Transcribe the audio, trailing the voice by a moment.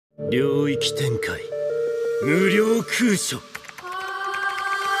領域展開無料空所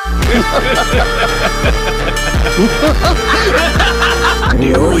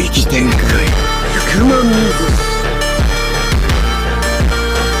領域展開100万水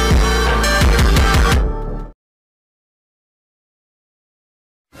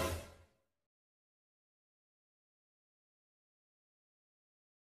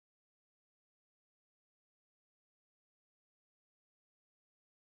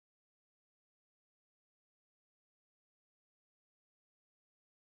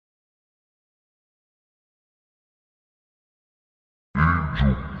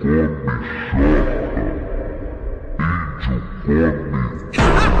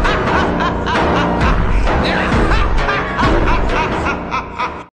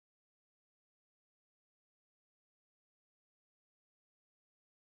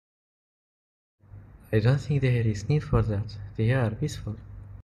I don't think there is need for that. They are peaceful.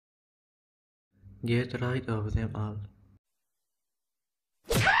 Get rid of them all.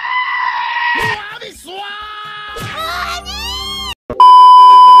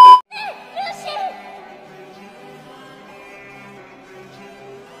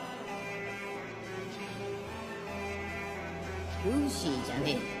 Luffy じゃ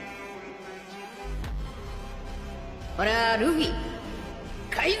ねえ。俺はルフィ、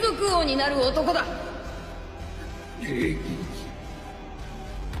海賊王になる男だ。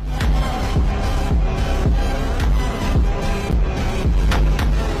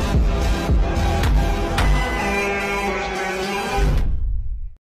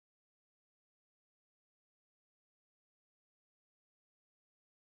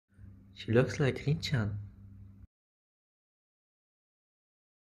She looks like Rin-chan.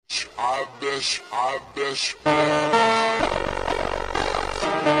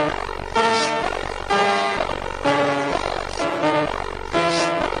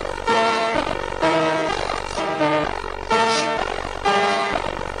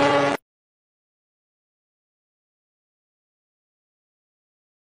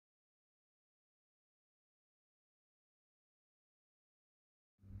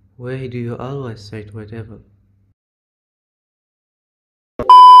 Why do you always say whatever?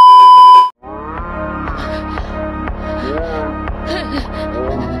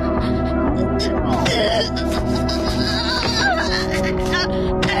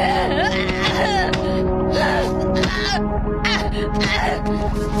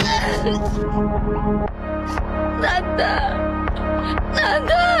なんだ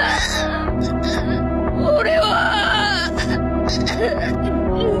俺は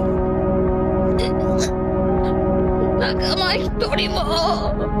仲間一人も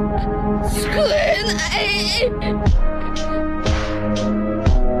救えない。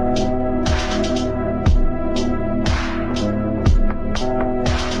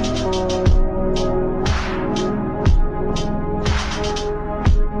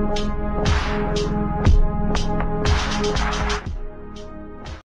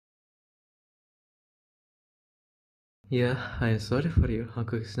Yeah, I'm sorry for you.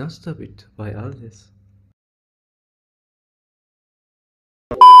 Hancock is not stupid by all this.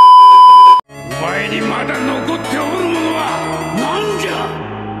 お前にまだ残っておるものは何じゃ。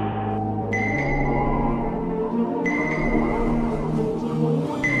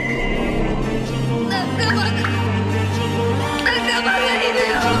仲間がいる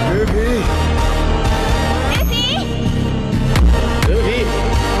よ。ルフィ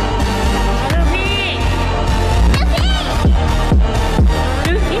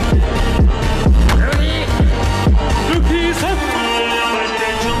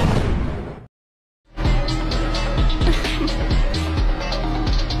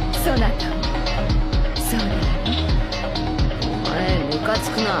そなた、そうだよ。お前ムカつ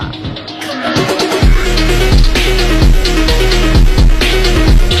くな。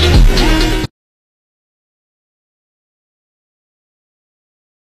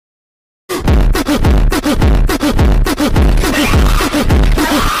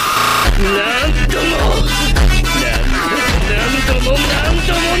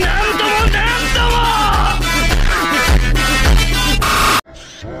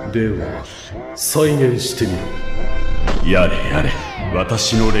では再現してみろ。やれやれ、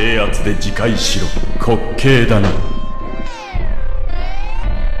私の冷圧で自戒しろ。滑稽だな。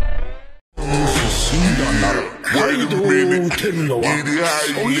死んだならカイドウを撃てるのは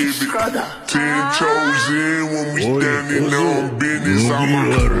そいつらだ。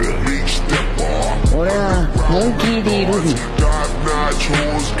俺はモンキー D ルフィ。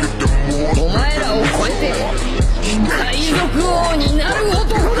お前らを超えて海賊王になる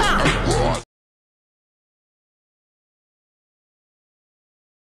男だ。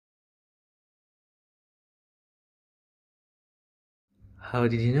How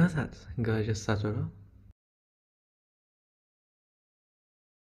did you know that, gorgeous Satoru?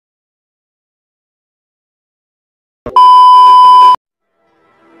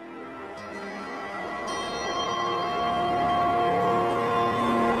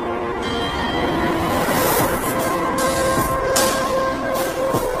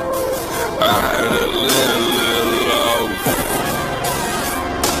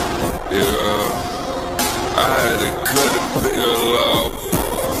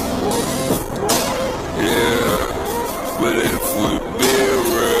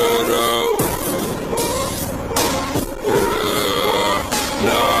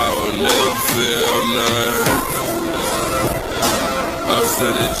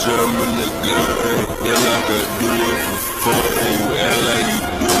 German again, yeah, like I do it for fun. You act like you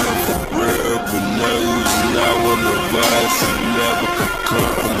do it for real, but now you not wanna buy, so you never could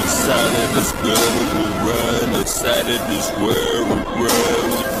come inside of this gun. We run inside of this world, we run,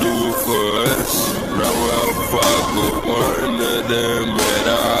 we do it for us. Now I'll fuck with one of them at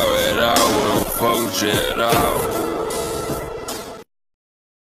all, won't fuck at all.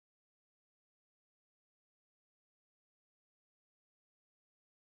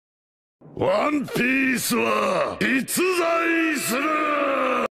ワンピースは実在する。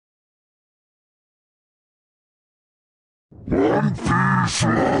ワンピース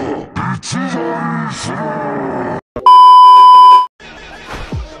は実在する。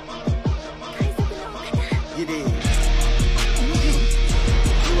You did. You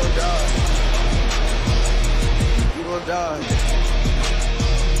gon' die. You gon' die.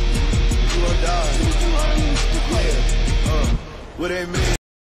 You gon' die. Yeah. What they mean?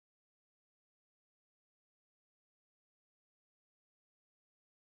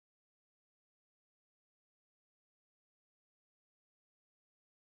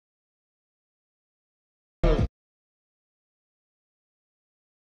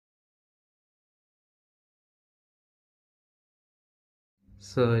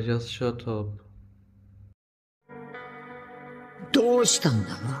 So just shut up. どうしたんだ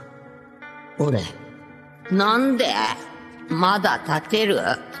俺。なんでまだ立てる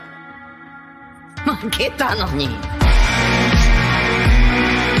負けたのに。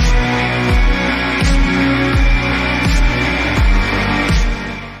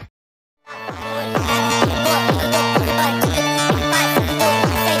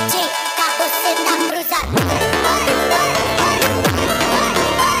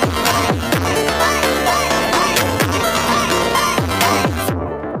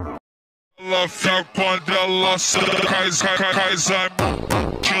Luffy quando ela cai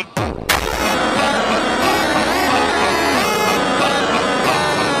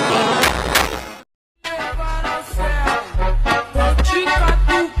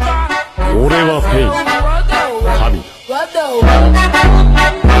俺はペイ神。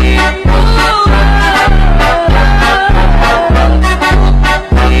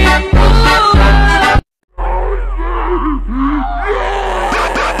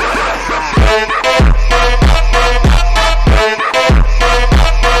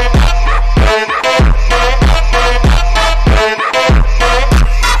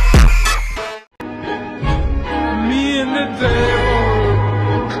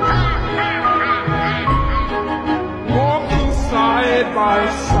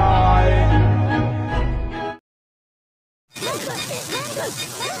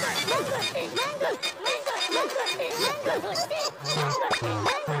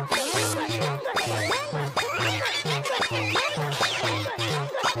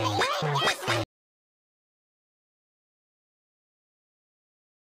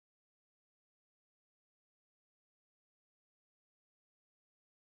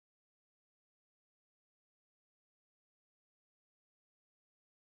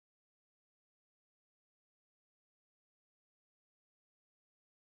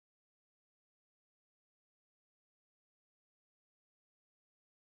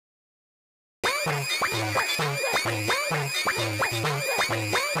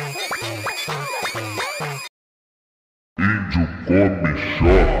Índio come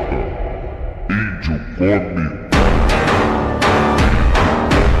xota, índio come.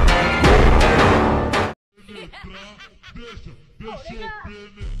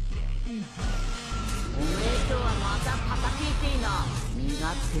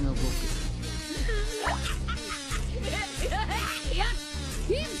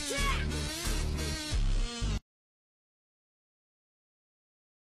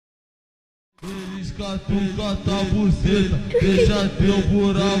 Eles catucam a buceta, deixa teu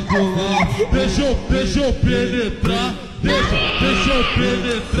buraco lá. Deixa eu penetrar, deixa eu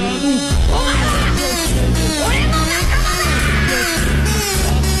penetrar no...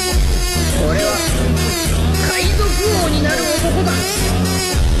 王になる男だ。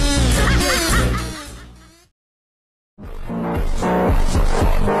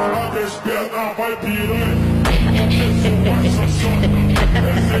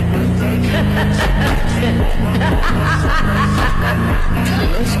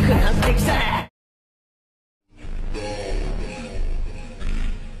楽しくなってきた。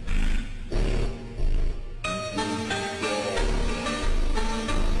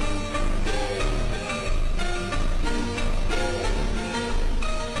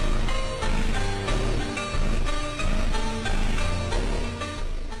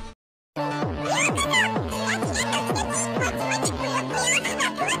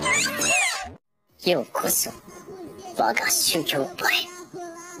ようこそ我が修行場へ。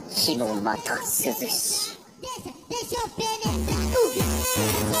日もまた涼しい。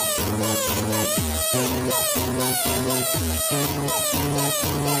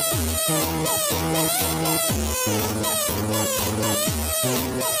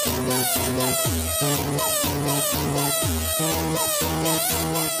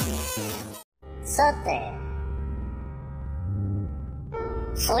さて、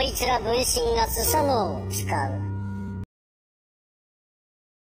そいつら分身がスサノオを使う。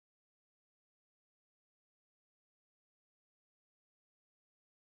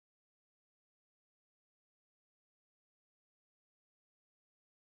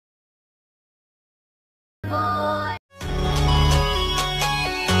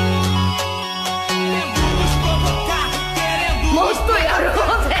もっとやろ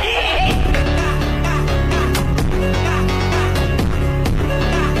うぜ。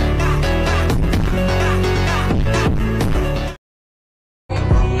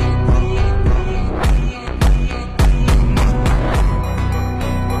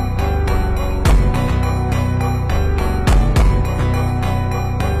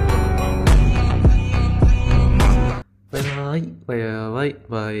バイバイバイ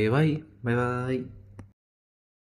バイバイバイバイバイ。